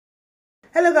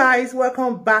Hello guys,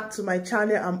 welcome back to my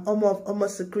channel. I'm Omo of Omo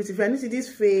Security. If you're new to this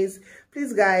phase,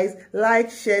 please guys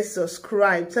like, share,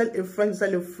 subscribe, tell a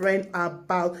friend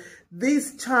about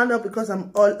this channel, because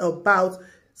I'm all about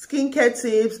skincare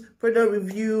tips, product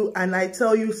review, and I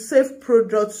tell you safe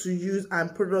products to use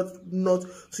and products not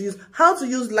to use, how to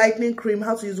use lightening cream,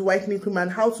 how to use whitening cream, and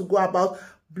how to go about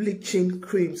bleaching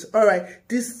creams. All right,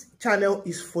 this channel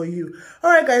is for you.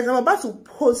 All right guys, I'm about to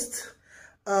post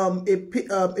a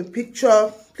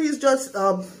picture. Please just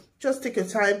take your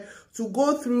time to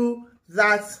go through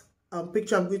that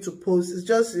picture I'm going to post. It's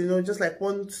just, just like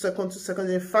 1 second, 2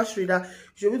 seconds. A fast reader,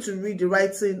 you're able to read the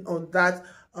writing on that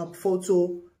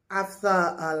photo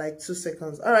after like 2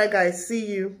 seconds. All right guys, see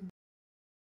you.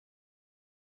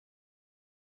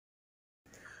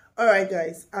 All right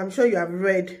guys, I'm sure you have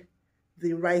read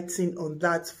the writing on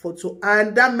that photo,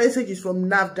 and that message is from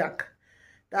NAFDAC.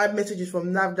 That message is from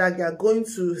NAFDAC. They are going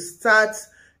to start,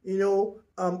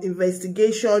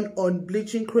 investigation on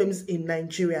bleaching creams in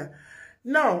Nigeria.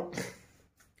 Now,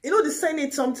 the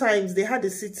Senate, sometimes they had a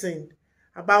sitting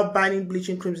about banning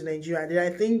bleaching creams in Nigeria.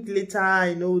 Then I think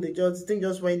later, the thing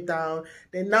just went down.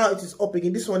 Then now it is up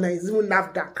again. This one is even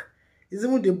NAFDAC. It's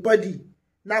even the body,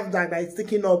 NAFDAC, that is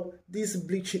taking up this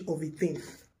bleaching of a thing.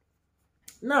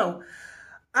 Now,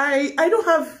 I don't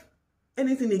have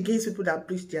anything against people that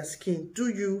bleach their skin. Do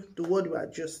you? The world will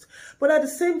adjust. But at the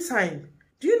same time,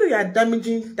 do you know you are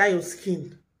damaging your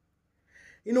skin?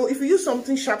 If you use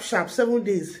something sharp, 7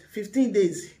 days, 15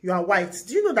 days, you are white.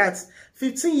 Do you know that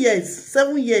 15 years,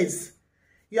 7 years,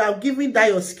 you are giving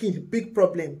your skin big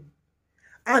problem?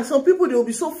 And some people, they will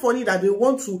be so funny that they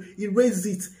want to erase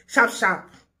it sharp.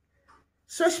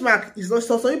 Stretch mark is not,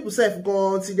 some people say if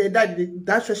gone till they die,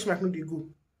 that stretch mark no dey go.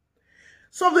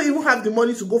 Some don't even have the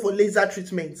money to go for laser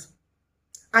treatment.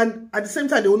 And at the same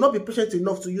time, they will not be patient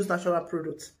enough to use natural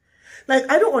products. Like,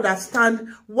 I don't understand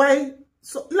why.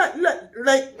 So, like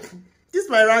this is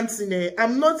my rant in there.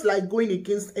 I'm not like going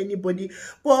against anybody.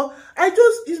 But I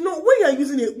just, when you are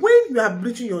using it, when you are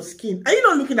bleaching your skin, are you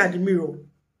not looking at the mirror?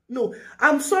 No,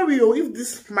 I'm sorry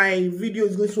if my video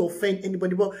is going to offend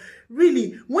anybody, but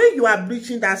really, when you are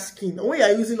bleaching that skin, when you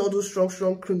are using all those strong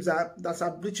creams that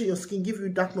are bleaching your skin, giving you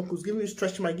dark knuckles, giving you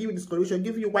stretch marks, giving you discoloration,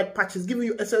 giving you white patches, giving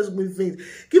you excess veins,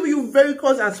 giving you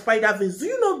varicose and spider veins, do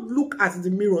you not look at the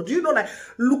mirror? Do you not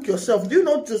look yourself? Do you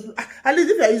not just, at least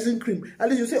if you are using cream, at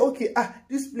least you say, okay,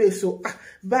 this place, so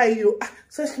buy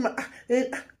stretch mark,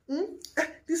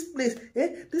 this place,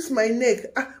 this is my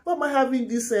neck, why am I having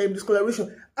this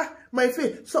discoloration, my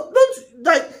face? So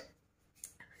don't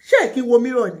check it with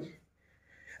mirror.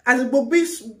 As a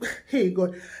hey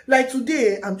God, like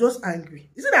today I'm just angry.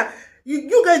 You see that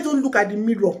you guys don't look at the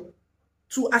mirror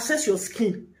to assess your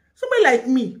skin. Somebody like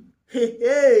me,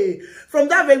 hey, from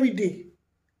that very day,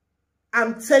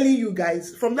 I'm telling you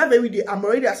guys, from that very day, I'm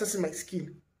already assessing my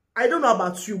skin. I don't know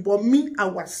about you, but me, I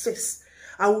will assess.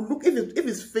 I will look, if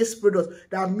it's face products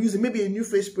that I'm using, maybe a new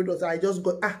face product that I just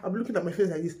got, I'm looking at my face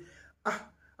like this.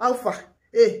 Alpha,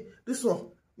 hey, this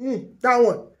one, that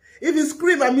one. If it's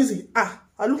cream I'm using, I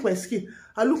look my skin,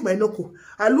 I look my knuckle,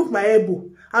 I look my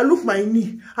elbow, I look my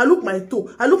knee, I look my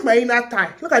toe, I look my inner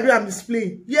thigh. Look at what I'm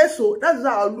displaying. Yes, so that's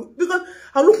how I look. Because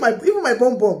I look even my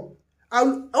bum. I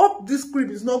hope this cream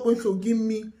is not going to give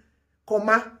me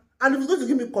comma. And if it's going to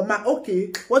give me comma,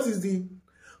 okay, what is the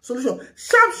solution?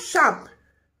 Sharp.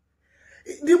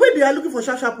 The way they are looking for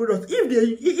sharp products,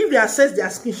 if they assess their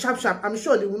skin sharp, I'm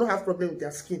sure they will not have problem with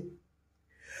their skin.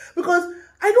 Because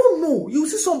I don't know, you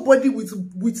see somebody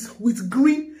with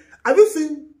green. Have you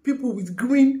seen people with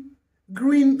green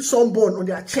sunburn on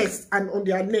their chest and on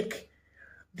their neck?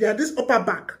 They are this upper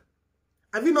back.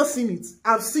 Have you not seen it?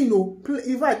 I've seen.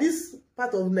 In fact, this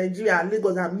part of Nigeria,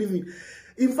 Lagos, I'm living.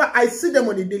 In fact, I see them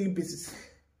on a daily basis.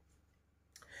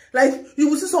 Like, you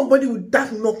will see somebody with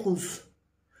dark knuckles.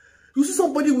 You see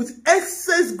somebody with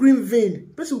excess green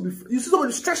vein. You see somebody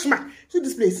with stretch mark. See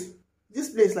this place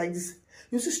like this.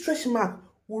 You see stretch mark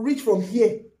will reach from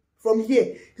here.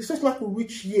 The stretch mark will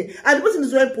reach here. And the person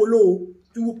is wearing polo.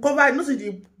 You will cover,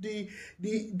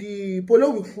 the polo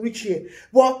will reach here.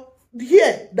 But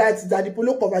here, that the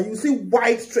polo cover, you see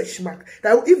white stretch mark.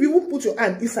 That if you will put your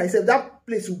hand inside, that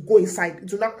place will go inside.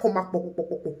 It will not come back.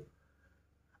 Like,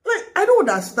 I don't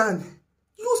understand.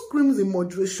 Use creams in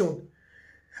moderation.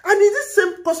 And it's the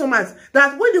same customers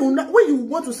that when you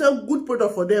want to sell good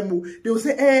product for them, they will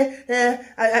say,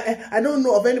 I don't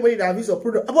know of anybody that has your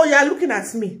product. But you are looking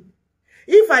at me.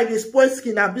 If I spoil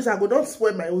skin, I go don't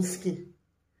spoil my own skin.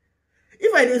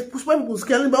 If I spoil people's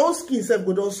skin, my own skin self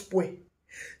go don't spoil.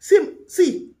 See,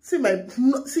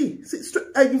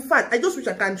 in fact, I just wish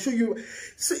I can show you.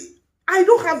 See, I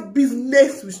don't have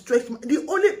business with stretch mark. The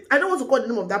only, I don't want to call the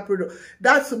name of that product,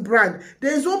 that's a brand.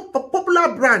 There is one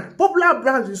popular brand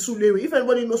in Sulewe. If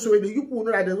anybody knows Sulewe, you will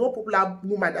know that there's one popular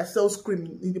woman that sells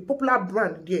cream in the popular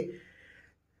brand there.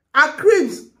 Her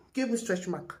creams gave me stretch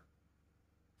mark,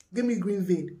 gave me green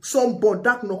vein, sunburn,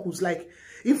 dark knuckles. Like,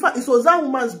 in fact, it was that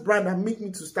woman's brand that made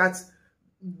me to start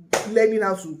learning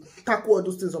how to tackle all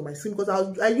those things on my skin,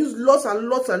 because I used lots and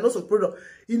lots of products.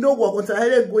 You know what? Until I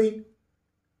started going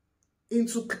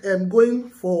into going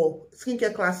for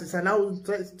skincare classes, and I was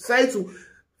trying to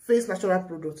face natural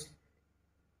products.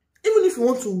 Even if you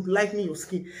want to lighten your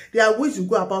skin, there are ways you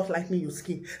go about lightening your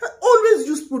skin. Always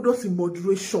use products in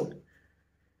moderation.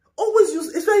 Always use,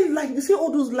 especially like you see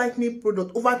all those lightening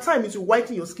products. Over time, it will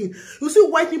whiten your skin. You see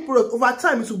whitening products, over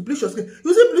time, it will bleach your skin.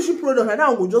 You see bleaching products, and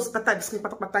now will just scatter the skin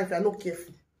if you are not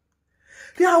careful.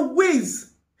 There are ways.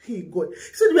 Hey God,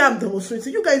 see the way I'm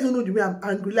demonstrating. You guys don't know the way I'm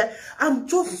angry. Like, I'm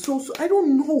just so I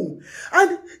don't know. And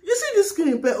you see this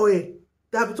skin repair oil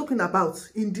that I've been talking about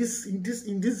in this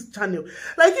channel.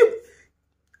 Like,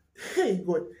 hey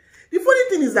God, the funny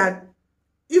thing is that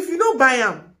if you don't buy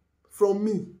them from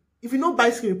me, if you don't buy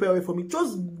skin repair oil from me,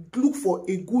 just look for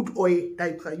a good oil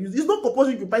that you can use. It's not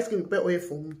compulsory to buy skin repair oil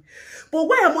from me. But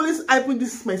why I'm always hyping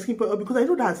this my skin repair oil, because I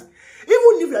know that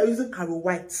even if you are using Caro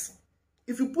White,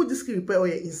 if you put this skin repair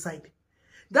oil inside,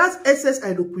 that's excess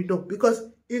hydroquinone, because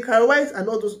in Caro White and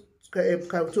all those 2%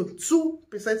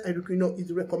 hydroquinone is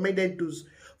the recommended dose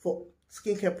for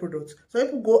skincare products. Some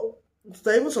people go,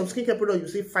 so even some skincare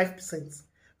products you say 5%,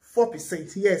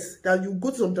 4%. Yes, that you go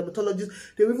to some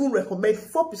dermatologists, they will even recommend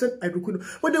 4% hydroquinone,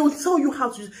 but they will tell you how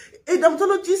to use. A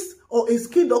dermatologist or a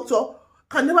skin doctor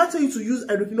can never tell you to use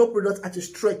hydroquinone products at a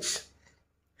stretch.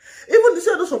 Even the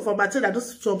those from Pharmacia that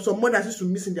some mothers used to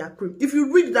miss in their cream. If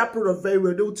you read that product very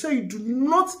well, they will tell you do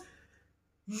not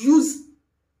use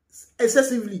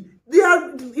excessively. They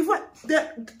are, in fact,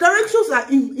 the directions are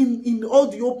in all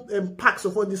the packs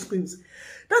of all these creams.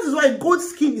 That is why Gold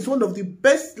Skin is one of the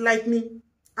best lightening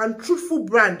and truthful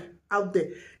brand out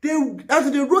there.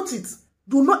 As they wrote it,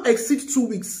 do not exceed 2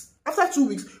 weeks. After 2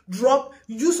 weeks, drop,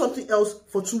 use something else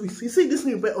for 2 weeks. You see, this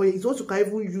new oil is what you can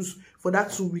even use for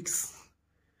that 2 weeks.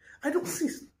 I don't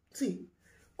see.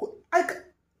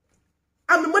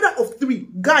 I'm a mother of 3.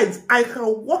 Guys, I can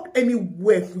walk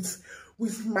anywhere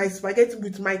with my spaghetti,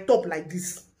 with my top like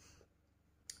this.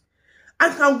 I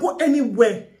can go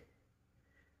anywhere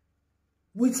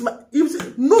with my, you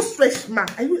see, no stretch mark.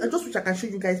 I just wish I can show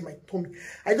you guys my tummy.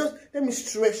 Let me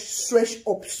stretch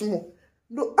up small.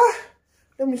 No,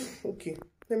 let me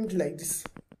do like this.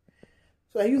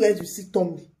 So you guys will see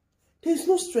tummy. There is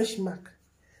no stretch mark.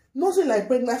 Nothing like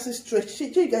pregnancy stretch.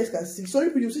 You guys can see. Sorry,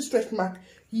 but you see stretch mark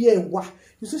here. Wow.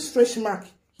 You see stretch mark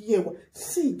here. Wow.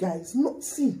 See, guys. Not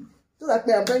see. Just like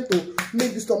me, I'm trying to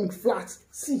make this stomach flat.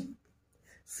 See.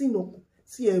 See no.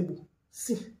 See elbow.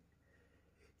 See.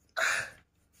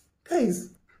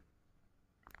 Guys.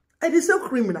 I dey sell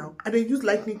cream now. I dey use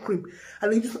lightening cream. I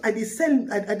dey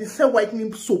sell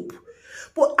whitening soap.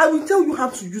 But I will tell you how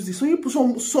to use this. So you put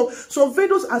some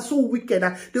vendors are so wicked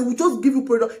that they will just give you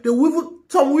product.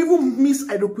 Some will even mix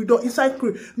hydroquinone inside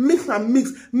cream. Mix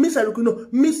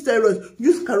hydroquinone, mix steroids,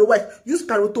 use Caro White, use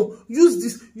Carotone, use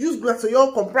this, use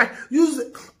glycerol compress, use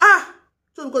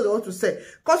so because they want to sell.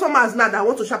 Customers now that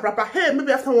want to shop rapper, hey,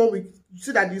 maybe after 1 week, you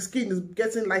see that the skin is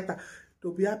getting lighter.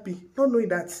 They'll be happy. Not knowing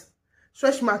that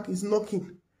stretch mark is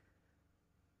knocking.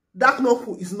 Dark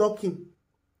knuckle is knocking.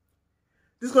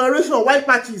 Discoloration of white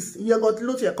patches in your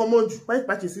gut, common white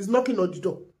patches is knocking on the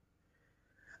door.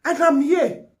 And I'm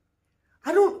here.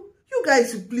 You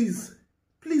guys, please,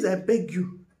 I beg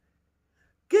you,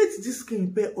 get this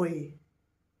skin repair oil.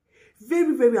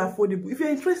 Very, very affordable. If you're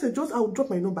interested, I will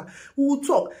drop my number. We will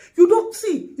talk. You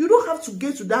don't have to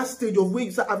get to that stage of where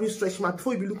you start having stretch mark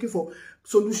before you be looking for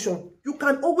solution. You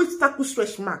can always tackle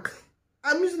stretch mark.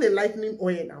 I'm using a lightening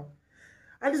oil now.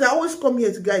 And I always come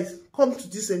here to come to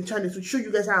this channel to show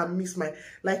you guys how I mix my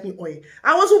lightening oil.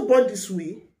 I wasn't born this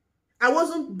way. I'm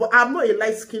not a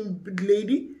light-skinned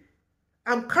lady.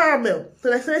 I'm caramel.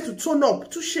 So I started to tone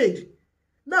up, to shade.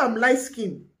 Now I'm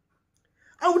light-skinned.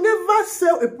 I will never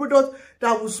sell a product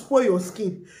that will spoil your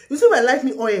skin. You see my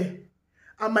lightening oil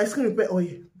and my skin repair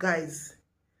oil, guys.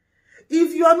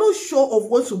 If you are not sure of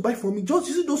what to buy from me, just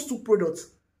use those 2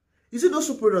 products. You see those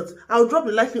 2 products? I'll drop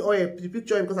the lightning oil, the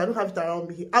picture, because I don't have it around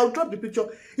me. I'll drop the picture.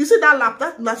 You see that lap?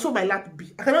 That's what my lap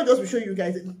be. I cannot just be showing you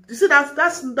guys. You see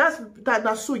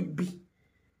that's so it be.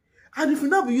 And if you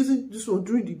now be using this one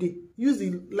during the day, use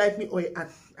the lightning oil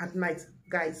at night,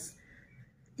 guys.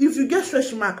 If you get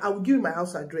stretch mark, I will give you my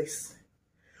house address.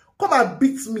 Come and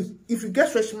beat me. If you get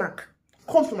stretch mark,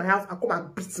 come to my house and come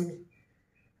and beat me.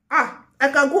 I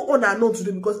can go on and on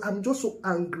today because I'm just so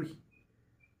angry.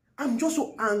 I'm just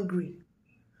so angry.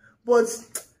 But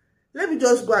let me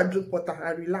just go and drink water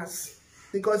and relax.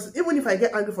 Because even if I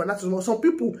get angry for that, some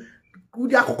people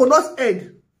with their coconut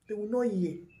head, they will not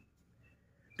hear.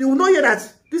 They will not hear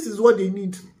that this is what they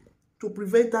need to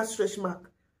prevent that stretch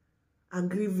mark and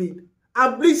grieving.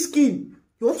 And bleach skin.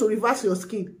 You want to reverse your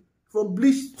skin from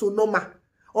bleach to normal,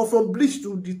 or from bleach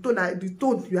to the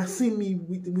tone you are seeing me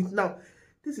with now.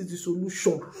 This is the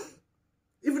solution.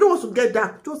 If you don't want to get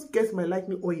that, just get my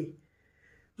lightning oil.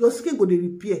 Your skin go dey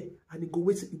repair and it go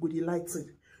wait, it go dey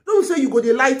lighten. Don't say you go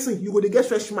dey lighten, you go dey get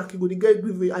stretch mark, you go dey get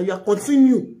grieving, and you are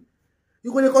continue.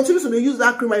 You go dey continue to use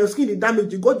that cream and your skin dey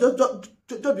damage. You go just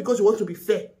because you want to be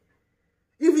fair.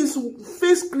 If it's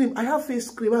face cream, I have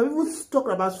face cream. I've even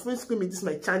talked about face cream in this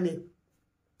my channel.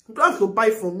 You don't have to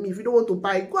buy from me. If you don't want to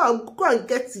buy, go and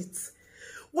get it.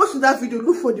 Watch that video.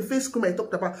 Look for the face cream I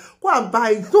talked about. Go and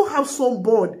buy it. Don't have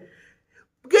sunburn.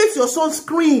 Get your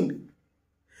sunscreen.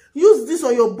 Use this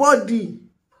on your body.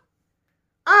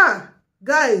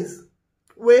 Guys,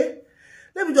 wait.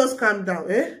 Let me just calm down,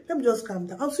 Let me just calm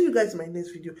down. I'll see you guys in my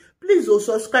next video. Please,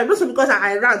 subscribe. Not so because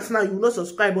I rant now, you will not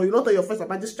subscribe, or you not tell your friends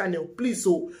about this channel. Please,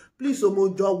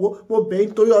 mo job, mo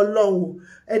beg to your long,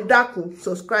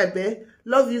 subscribe,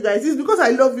 Love you guys. It's because I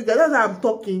love you guys. That's why I'm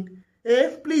talking.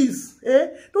 Please,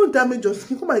 don't damage your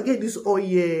skin. Come and get this oil.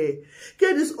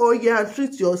 Get this oil and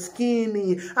treat your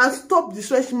skin and stop the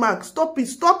stretch mark. Stop it.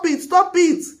 Stop it. Stop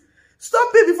it.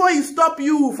 Stop it before it stop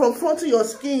you from fronting your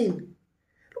skin.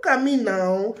 Look at me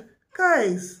now.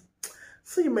 Guys,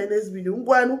 see you in my next video.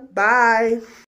 Bye.